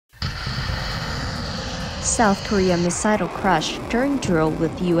South Korea missile crash during drill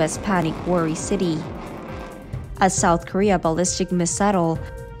with U.S. panic worry city. A South Korea ballistic missile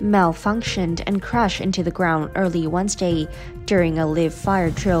malfunctioned and crashed into the ground early Wednesday during a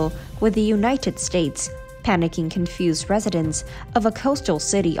live-fire drill with the United States, panicking confused residents of a coastal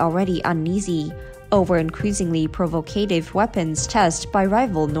city already uneasy over increasingly provocative weapons tests by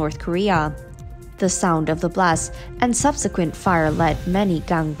rival North Korea. The sound of the blast and subsequent fire led many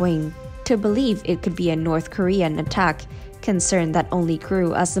Gangneung to believe it could be a North Korean attack, concern that only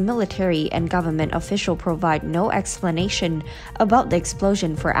grew as the military and government official provide no explanation about the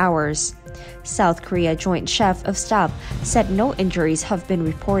explosion for hours. South Korea Joint Chief of Staff said no injuries have been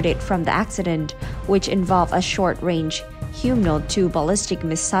reported from the accident, which involved a short-range Humno-2 ballistic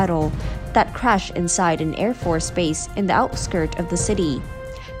missile that crashed inside an Air Force base in the outskirts of the city.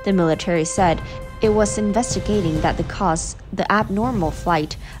 The military said it was investigating that the abnormal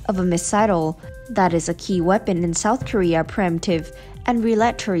flight of a missile that is a key weapon in South Korea's preemptive and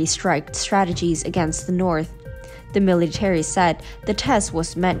retaliatory strike strategies against the North. The military said the test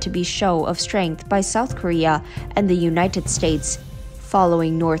was meant to be a show of strength by South Korea and the United States,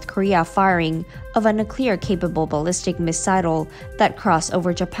 following North Korea firing of a nuclear-capable ballistic missile that crossed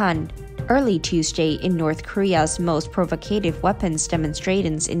over Japan early Tuesday in North Korea's most provocative weapons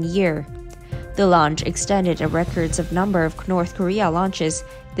demonstrations in a year. The launch extended a record number of North Korea launches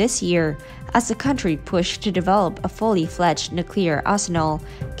this year as the country pushed to develop a fully fledged nuclear arsenal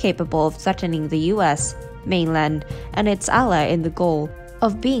capable of threatening the U.S., mainland, and its ally in the goal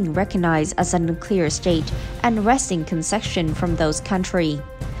of being recognized as a nuclear state and wresting concession from those countries.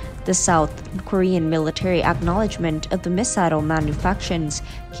 The South Korean military acknowledgement of the missile manufacturers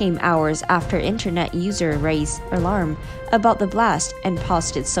came hours after internet users raised alarm about the blast and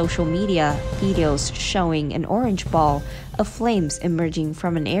posted social media videos showing an orange ball of flames emerging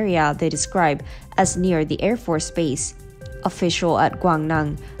from an area they describe as near the Air Force Base. Officials at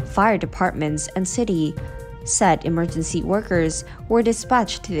Gangneung fire departments and city said emergency workers were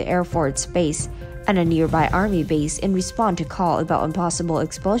dispatched to the Air Force Base and a nearby army base in response to call about a possible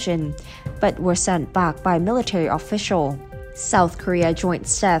explosion, but were sent back by a military official. South Korea Joint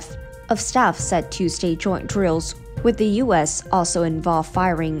Chief of Staff said Tuesday joint drills with the U.S. also involved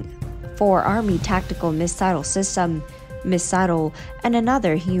firing 4 Army tactical missile system missile and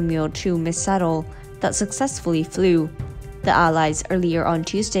another Humno-2 missile that successfully flew. The Allies earlier on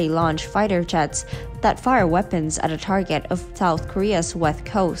Tuesday launched fighter jets that fire weapons at a target of South Korea's west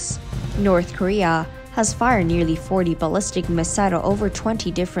coast. North Korea has fired nearly 40 ballistic missiles over 20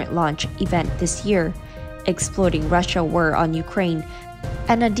 different launch events this year, exploiting Russia's war on Ukraine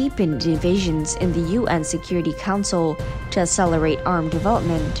and a deepened divisions in the UN Security Council to accelerate arms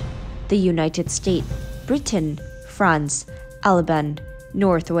development. The United States, Britain, France, Albania,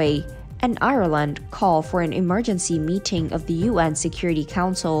 Norway, and Ireland call for an emergency meeting of the UN Security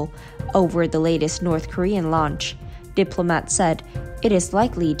Council over the latest North Korean launch. Diplomats said it is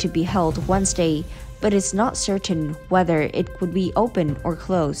likely to be held Wednesday, but it's not certain whether it would be open or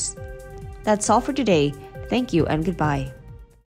closed. That's all for today. Thank you and goodbye.